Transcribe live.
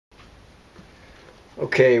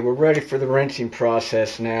Okay, we're ready for the rinsing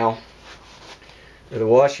process now, or the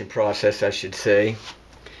washing process I should say.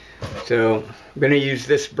 So I'm going to use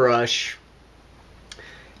this brush,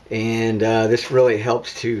 and this really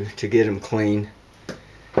helps to get them clean.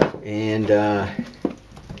 And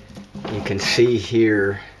you can see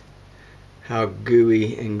here how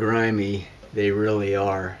gooey and grimy they really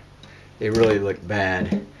are. They really look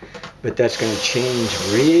bad, but that's going to change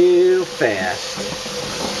real fast.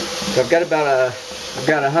 So I've got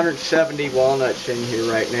 170 walnuts in here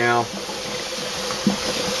right now.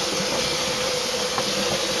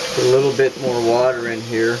 Put a little bit more water in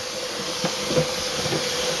here,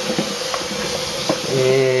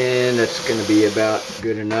 and that's going to be about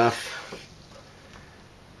good enough.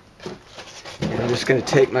 And I'm just going to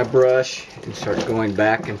take my brush and start going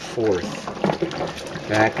back and forth,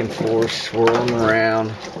 swirling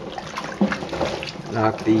around,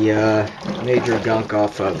 knock the major gunk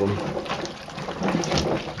off of them.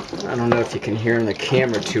 I don't know if you can hear in the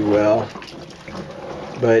camera too well,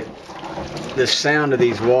 but the sound of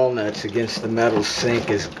these walnuts against the metal sink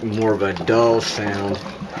is more of a dull sound,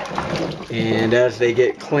 and as they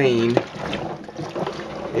get clean,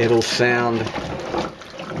 it'll sound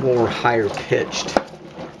more higher pitched.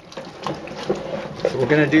 So we're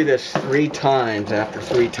going to do this 3 times. After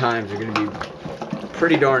 3 times, they're going to be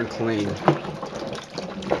pretty darn clean.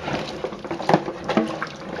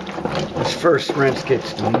 This first rinse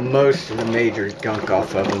gets most of the major gunk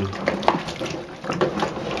off of them.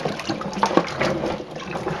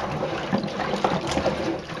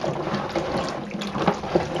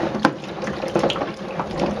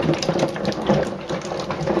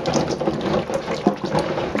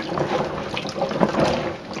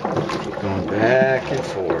 Keep going back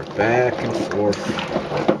and forth,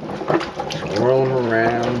 swirling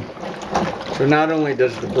around. So not only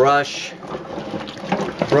does the brush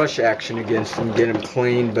action against them get them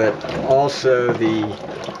clean, but also the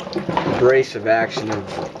abrasive action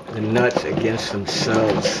of the nuts against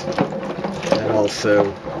themselves. That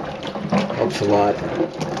also helps a lot.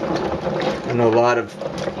 I know a lot of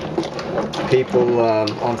people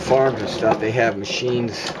on farms and stuff, they have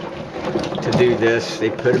machines to do this. They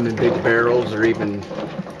put them in big barrels or even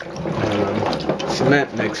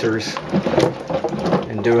cement mixers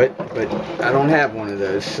and do it, but I don't have one of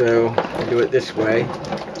those, so I do it this way.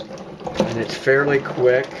 And it's fairly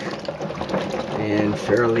quick and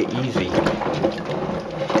fairly easy.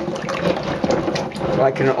 So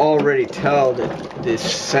I can already tell that the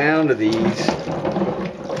sound of these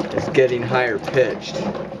is getting higher pitched.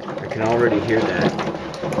 I can already hear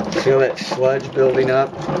that. Feel that sludge building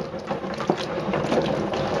up?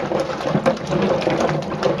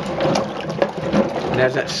 And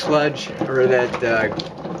as that sludge or that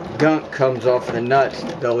gunk comes off the nuts,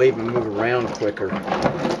 they'll even move around quicker.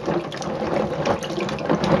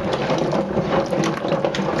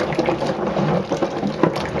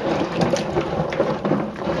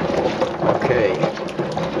 Okay,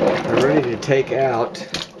 they're ready to take out.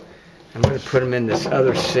 I'm going to put them in this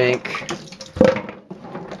other sink,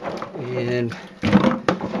 and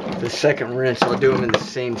the second rinse I'll do them in the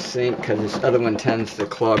same sink because this other one tends to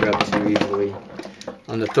clog up too easily.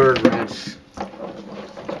 On the third rinse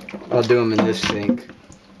I'll do them in this sink.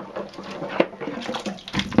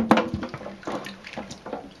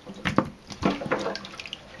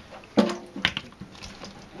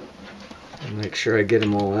 Make sure I get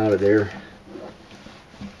them all out of there.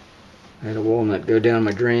 I had a walnut go down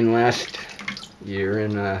my drain last year,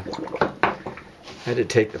 and I had to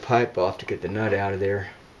take the pipe off to get the nut out of there.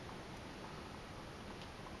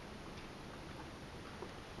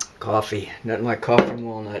 Coffee, nothing like coffee and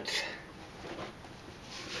walnuts.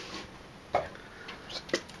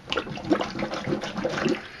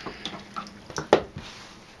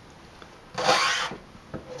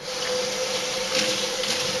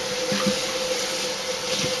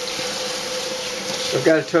 I've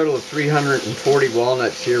got a total of 340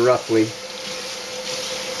 walnuts here roughly,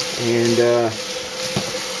 and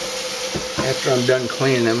after I'm done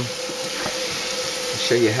cleaning them, I'll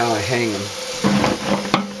show you how I hang them.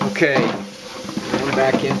 Okay, going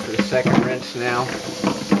back in for the second rinse now.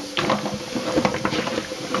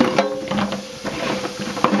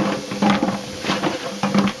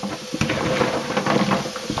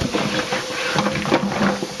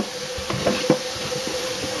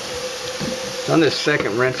 On this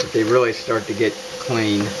second rinse that they really start to get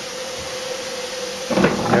clean,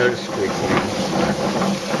 noticeably clean.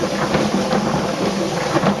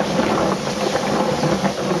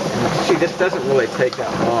 And see, this doesn't really take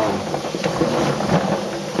that long.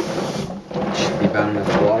 It should be about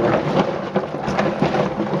enough water.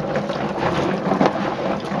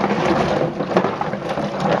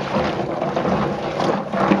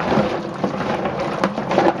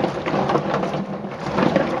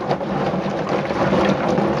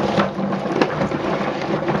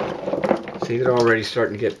 they're already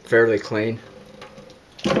starting to get fairly clean.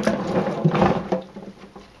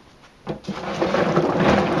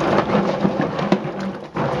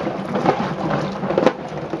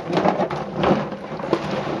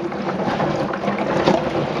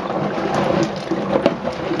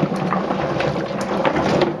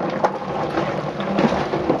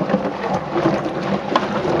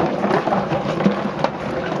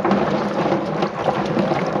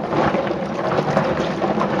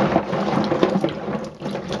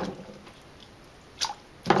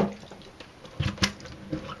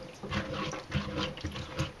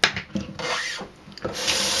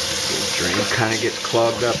 Drain kind of gets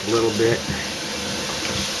clogged up a little bit.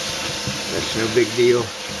 That's no big deal.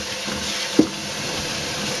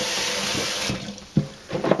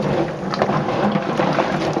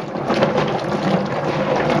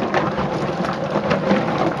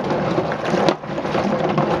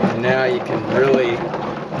 And now you can really,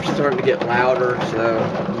 they're starting to get louder, so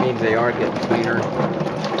it means they are getting cleaner.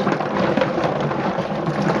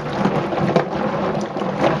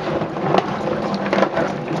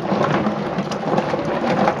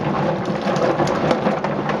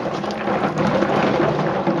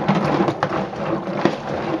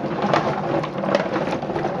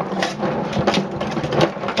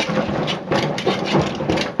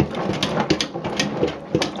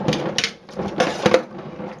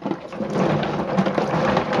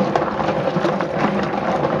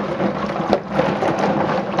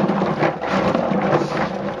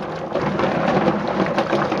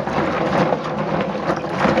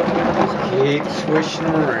 Keep swishing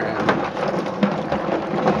around.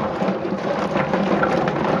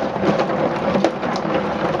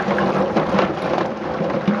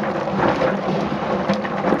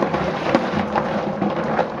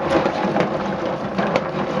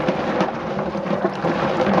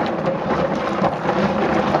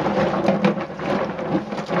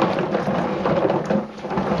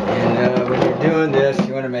 And when you're doing this,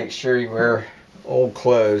 you want to make sure you wear old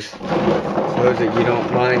clothes. Clothes that you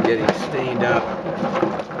don't mind getting stained up.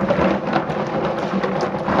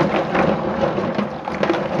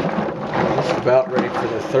 Just about ready for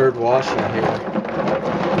the third washing here.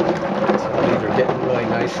 So these are getting really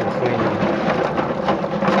nice and clean.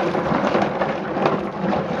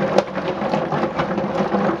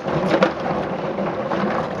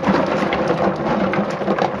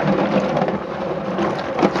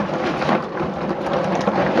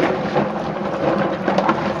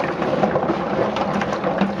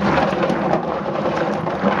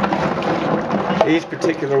 These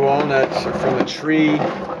particular walnuts are from a tree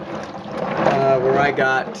where I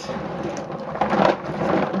got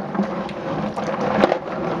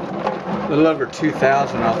a little over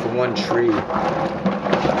 2,000 off of one tree.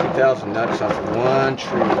 2,000 nuts off of one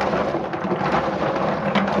tree.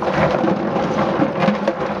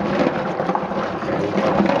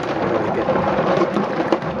 Really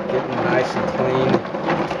getting nice and clean.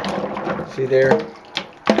 See there?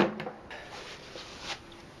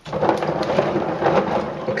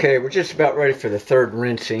 Okay, we're just about ready for the third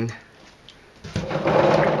rinsing.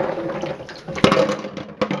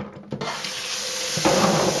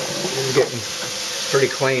 It's getting pretty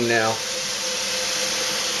clean now.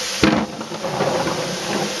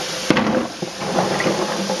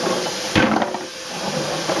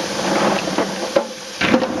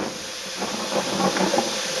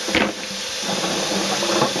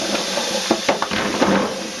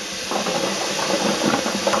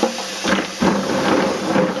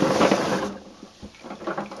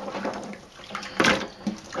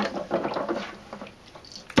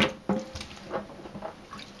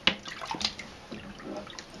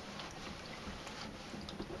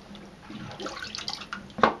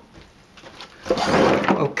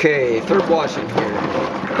 Okay, third washing here.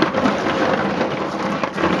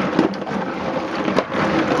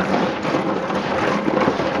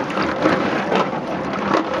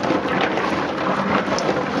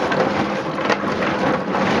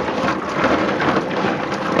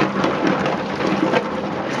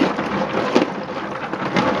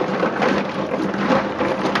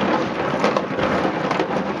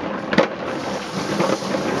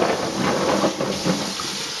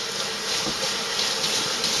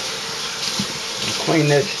 Clean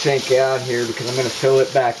this sink out here because I'm going to fill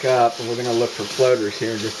it back up, and we're going to look for floaters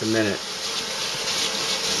here in just a minute.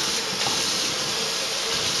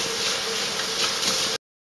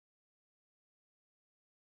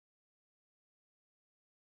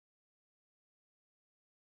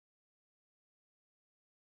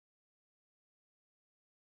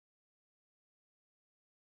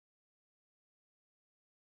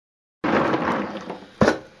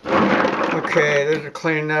 Okay, those are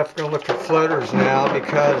clean enough. We're going to look at floaters now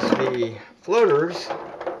because the floaters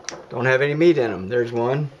don't have any meat in them. There's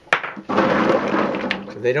one.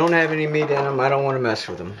 So they don't have any meat in them. I don't want to mess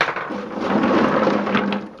with them.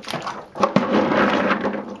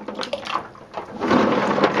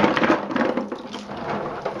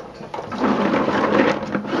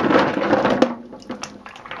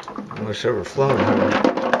 Almost overflowing here.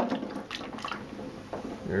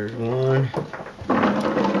 There's one.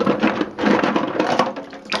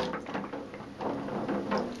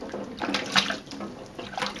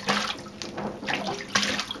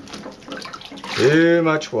 Too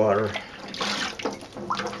much water.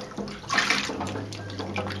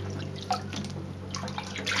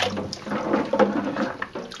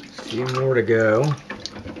 A few more to go.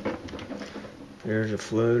 There's a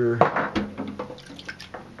floater.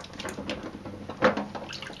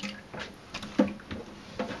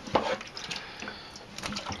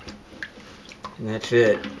 And that's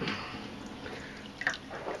it.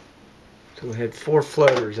 So we had 4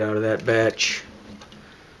 floaters out of that batch.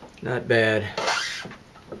 Not bad.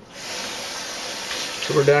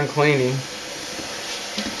 So we're done cleaning.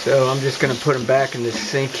 So I'm just going to put them back in the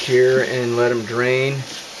sink here and let them drain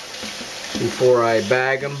before I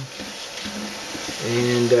bag them.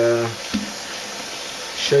 And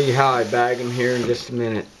show you how I bag them here in just a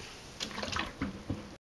minute.